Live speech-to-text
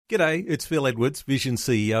G'day, it's Phil Edwards, Vision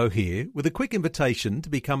CEO here, with a quick invitation to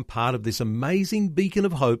become part of this amazing beacon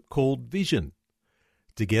of hope called Vision.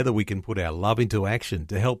 Together we can put our love into action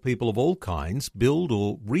to help people of all kinds build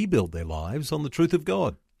or rebuild their lives on the truth of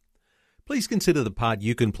God. Please consider the part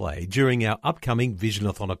you can play during our upcoming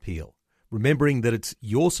Visionathon appeal, remembering that it's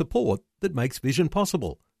your support that makes Vision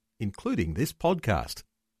possible, including this podcast.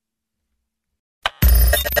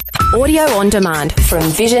 Audio on demand from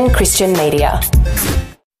Vision Christian Media.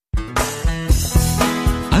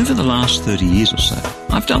 Over the last 30 years or so,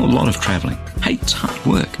 I've done a lot of travelling. Hey, it's hard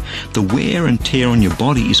work. The wear and tear on your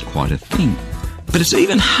body is quite a thing. But it's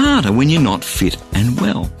even harder when you're not fit and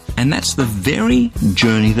well. And that's the very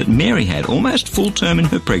journey that Mary had, almost full term in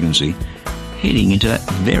her pregnancy, heading into that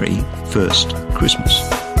very first Christmas.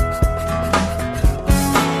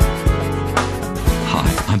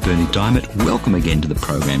 Hi, I'm Bernie Diamond. Welcome again to the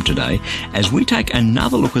program today as we take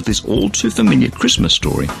another look at this all too familiar Christmas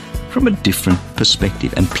story from a different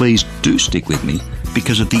perspective. And please do stick with me,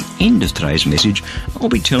 because at the end of today's message, I'll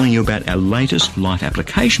be telling you about our latest life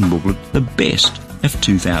application booklet, The Best of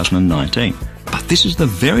 2019. But this is the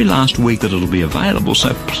very last week that it'll be available,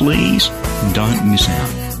 so please don't miss out.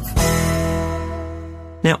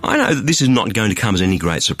 Now, I know that this is not going to come as any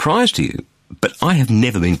great surprise to you, but I have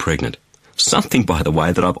never been pregnant. Something, by the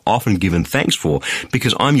way, that I've often given thanks for,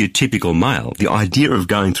 because I'm your typical male. The idea of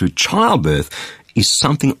going through childbirth is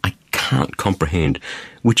something I can't comprehend,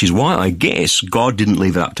 which is why I guess God didn't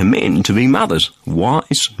leave it up to men to be mothers.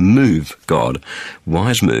 Wise move, God.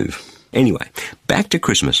 Wise move. Anyway, back to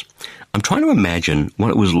Christmas. I'm trying to imagine what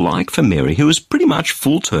it was like for Mary, who was pretty much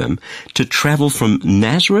full term, to travel from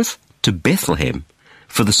Nazareth to Bethlehem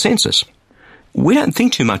for the census. We don't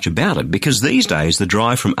think too much about it, because these days the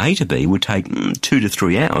drive from A to B would take 2 to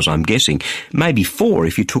 3 hours, I'm guessing. Maybe 4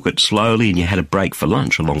 if you took it slowly and you had a break for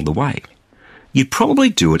lunch along the way. You'd probably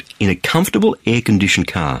do it in a comfortable air-conditioned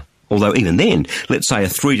car, although even then, let's say a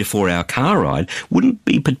 3 to 4 hour car ride wouldn't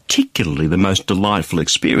be particularly the most delightful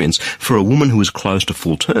experience for a woman who was close to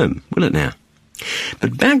full term, will it now?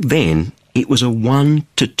 But back then, it was a 1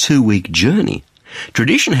 to 2 week journey.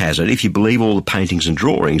 Tradition has it, if you believe all the paintings and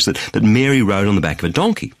drawings, that Mary rode on the back of a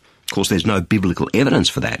donkey. Of course, there's no biblical evidence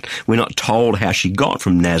for that. We're not told how she got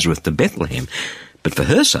from Nazareth to Bethlehem. But for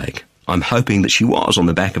her sake, I'm hoping that she was on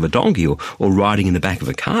the back of a donkey or riding in the back of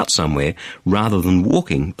a cart somewhere rather than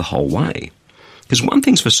walking the whole way. Because one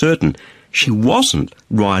thing's for certain, she wasn't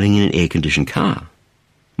riding in an air-conditioned car.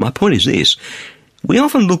 My point is this: we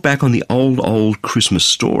often look back on the old Christmas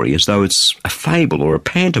story as though it's a fable or a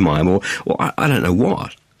pantomime or I don't know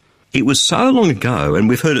what. It was so long ago, and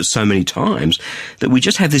we've heard it so many times, that we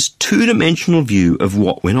just have this two-dimensional view of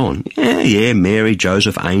what went on. Yeah, Mary,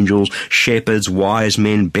 Joseph, angels, shepherds, wise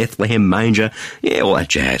men, Bethlehem, manger, all that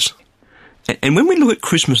jazz. And when we look at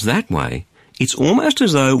Christmas that way, it's almost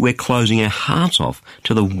as though we're closing our hearts off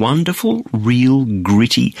to the wonderful, real,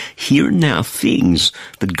 gritty, here and now things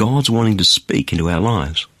that God's wanting to speak into our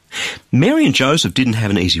lives. Mary and Joseph didn't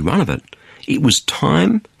have an easy run of it. It was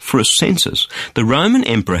time for a census. The Roman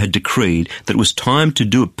emperor had decreed that it was time to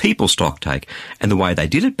do a people stocktake, and the way they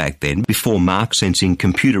did it back then, before mark-sensing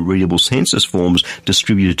computer-readable census forms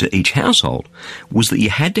distributed to each household, was that you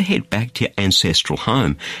had to head back to your ancestral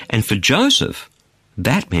home. And for Joseph,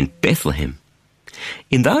 that meant Bethlehem.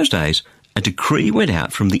 In those days, a decree went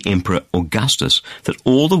out from the Emperor Augustus that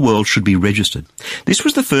all the world should be registered. This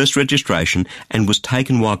was the first registration and was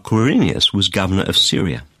taken while Quirinius was governor of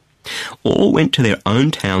Syria. All went to their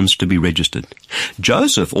own towns to be registered.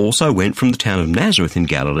 Joseph also went from the town of Nazareth in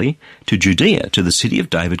Galilee to Judea, to the city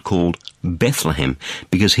of David called Bethlehem,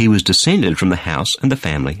 because he was descended from the house and the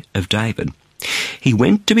family of David. He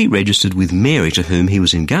went to be registered with Mary, to whom he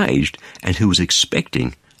was engaged and who was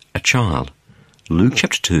expecting a child. Luke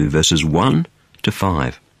chapter 2, verses 1 to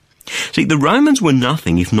 5. See, the Romans were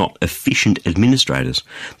nothing if not efficient administrators.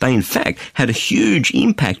 They, in fact, had a huge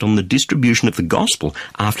impact on the distribution of the gospel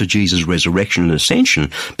after Jesus' resurrection and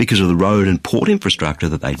ascension because of the road and port infrastructure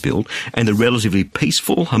that they'd built and the relatively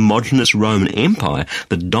peaceful, homogeneous Roman Empire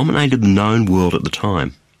that dominated the known world at the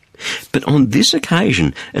time. But on this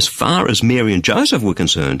occasion, as far as Mary and Joseph were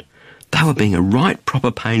concerned, they were being a right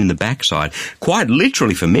proper pain in the backside, quite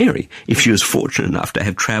literally for Mary, if she was fortunate enough to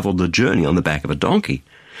have travelled the journey on the back of a donkey.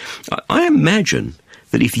 I imagine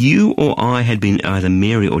that if you or I had been either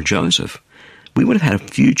Mary or Joseph, we would have had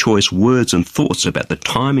a few choice words and thoughts about the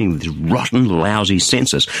timing of this rotten, lousy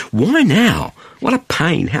census. Why now? What a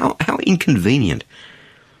pain. How inconvenient.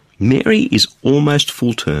 Mary is almost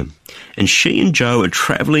full term, and she and Joe are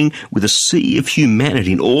travelling with a sea of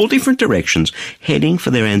humanity in all different directions, heading for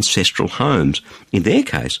their ancestral homes. In their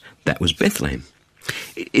case, that was Bethlehem.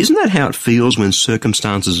 Isn't that how it feels when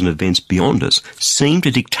circumstances and events beyond us seem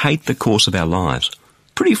to dictate the course of our lives?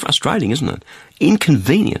 Pretty frustrating, isn't it?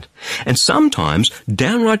 Inconvenient, and sometimes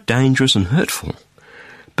downright dangerous and hurtful.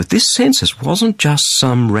 But this census wasn't just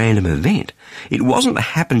some random event. It wasn't a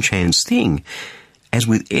happen chance thing. As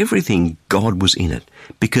with everything, God was in it,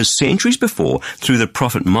 because centuries before, through the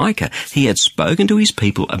prophet Micah, he had spoken to his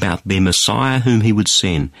people about their Messiah whom he would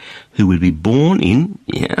send, who would be born in,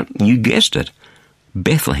 yeah, you guessed it,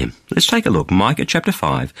 Bethlehem. Let's take a look. Micah chapter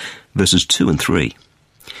 5, verses 2 and 3.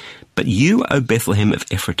 But you, O Bethlehem of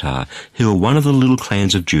Ephratah, who are one of the little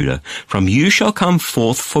clans of Judah, from you shall come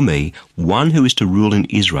forth for me one who is to rule in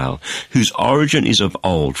Israel, whose origin is of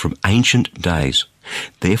old, from ancient days.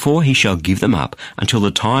 Therefore he shall give them up until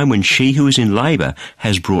the time when she who is in labour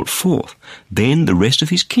has brought forth. Then the rest of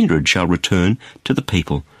his kindred shall return to the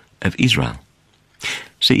people of Israel.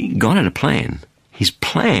 See, God had a plan. His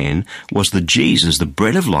plan was that Jesus, the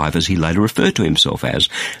bread of life, as he later referred to himself as,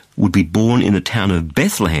 would be born in the town of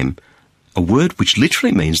Bethlehem, a word which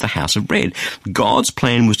literally means the house of bread. God's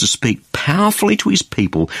plan was to speak powerfully to his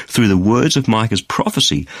people through the words of Micah's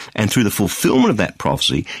prophecy and through the fulfillment of that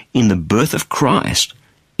prophecy in the birth of Christ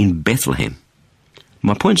in Bethlehem.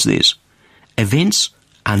 My point's this: events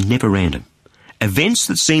are never random. Events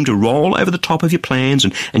that seem to roll over the top of your plans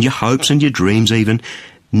and your hopes and your dreams even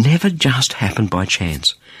never just happen by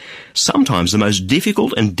chance. Sometimes the most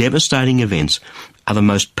difficult and devastating events are the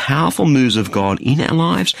most powerful moves of God in our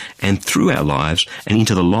lives and through our lives and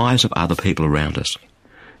into the lives of other people around us.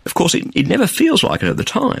 Of course, it never feels like it at the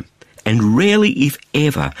time. And rarely, if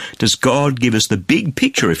ever, does God give us the big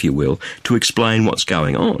picture, if you will, to explain what's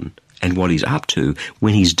going on and what he's up to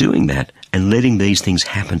when he's doing that and letting these things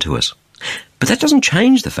happen to us. But that doesn't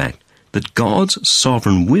change the fact that God's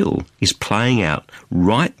sovereign will is playing out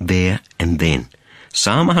right there and then.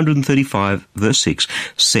 Psalm 135 verse 6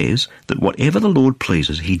 says that whatever the Lord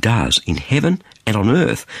pleases, he does in heaven and on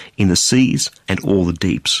earth, in the seas and all the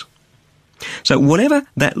deeps. So whatever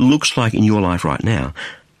that looks like in your life right now,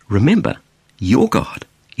 remember, your God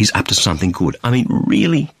is up to something good. I mean,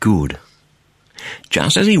 really good.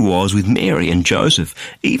 Just as he was with Mary and Joseph,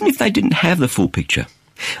 even if they didn't have the full picture.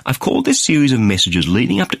 I've called this series of messages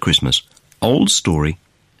leading up to Christmas, Old Story,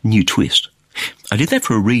 New Twist. I did that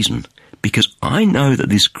for a reason, because I know that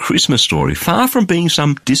this Christmas story, far from being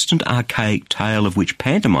some distant archaic tale of which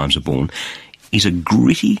pantomimes are born, is a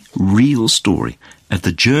gritty, real story of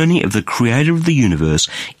the journey of the creator of the universe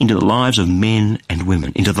into the lives of men and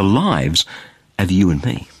women, into the lives of you and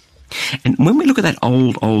me. And when we look at that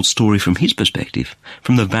old story from his perspective,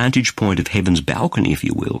 from the vantage point of heaven's balcony, if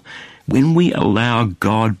you will, when we allow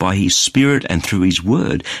God by his Spirit and through his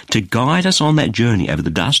word to guide us on that journey over the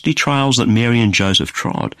dusty trails that Mary and Joseph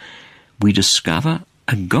trod, we discover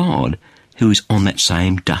a God who is on that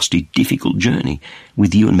same dusty, difficult journey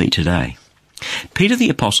with you and me today. Peter the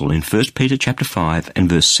Apostle in 1 Peter chapter 5 and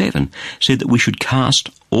verse 7 said that we should cast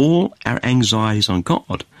all our anxieties on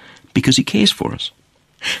God because he cares for us.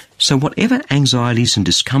 So whatever anxieties and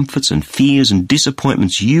discomforts and fears and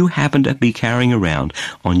disappointments you happen to be carrying around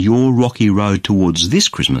on your rocky road towards this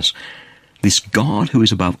Christmas, this God who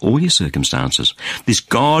is above all your circumstances, this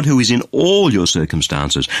God who is in all your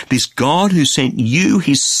circumstances, this God who sent you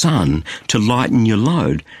his Son to lighten your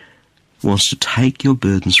load, wants to take your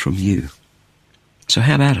burdens from you. So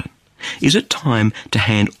how about it? Is it time to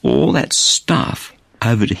hand all that stuff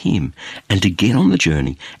over to him and to get on the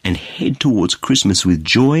journey and head towards Christmas with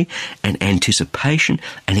joy and anticipation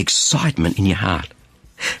and excitement in your heart?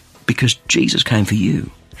 Because Jesus came for you.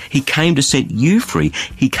 He came to set you free.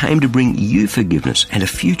 He came to bring you forgiveness and a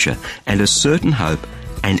future and a certain hope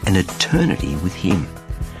and an eternity with him.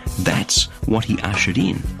 That's what he ushered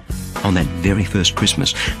in on that very first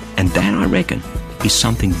Christmas. And that, I reckon, is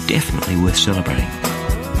something definitely worth celebrating.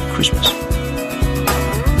 Christmas.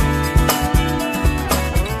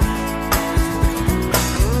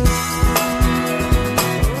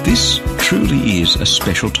 This truly is a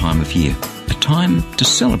special time of year, a time to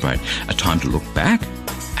celebrate, a time to look back,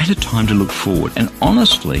 and a time to look forward. And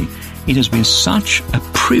honestly, it has been such a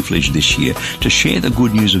privilege this year to share the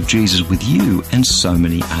good news of Jesus with you and so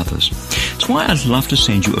many others. That's why I'd love to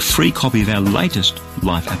send you a free copy of our latest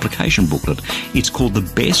life application booklet. It's called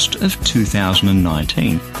The Best of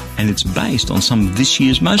 2019, and it's based on some of this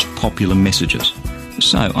year's most popular messages.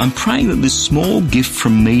 So I'm praying that this small gift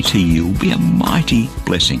from me to you will be a mighty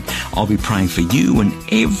blessing. I'll be praying for you and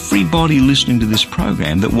everybody listening to this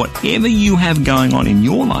program that whatever you have going on in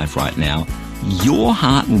your life right now, your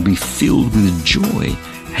heart will be filled with joy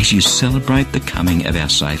as you celebrate the coming of our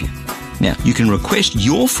Saviour. Now, you can request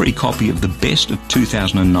your free copy of the best of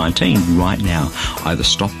 2019 right now. Either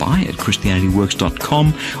stop by at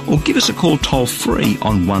ChristianityWorks.com or give us a call toll-free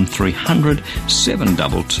on 1300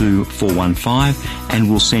 722 415 and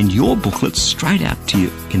we'll send your booklets straight out to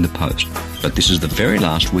you in the post. But this is the very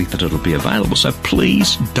last week that it'll be available, so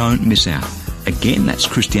please don't miss out. Again, that's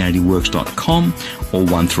ChristianityWorks.com or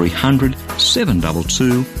 1300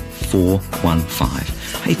 722 415.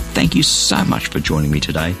 Hey, thank you so much for joining me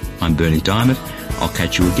today. I'm Bernie Diamond. I'll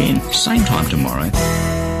catch you again, same time tomorrow,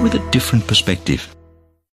 with a different perspective.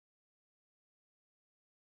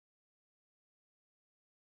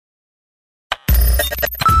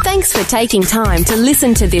 Thanks for taking time to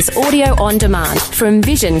listen to this audio on demand from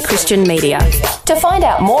Vision Christian Media. To find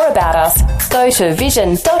out more about us, go to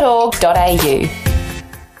vision.org.au.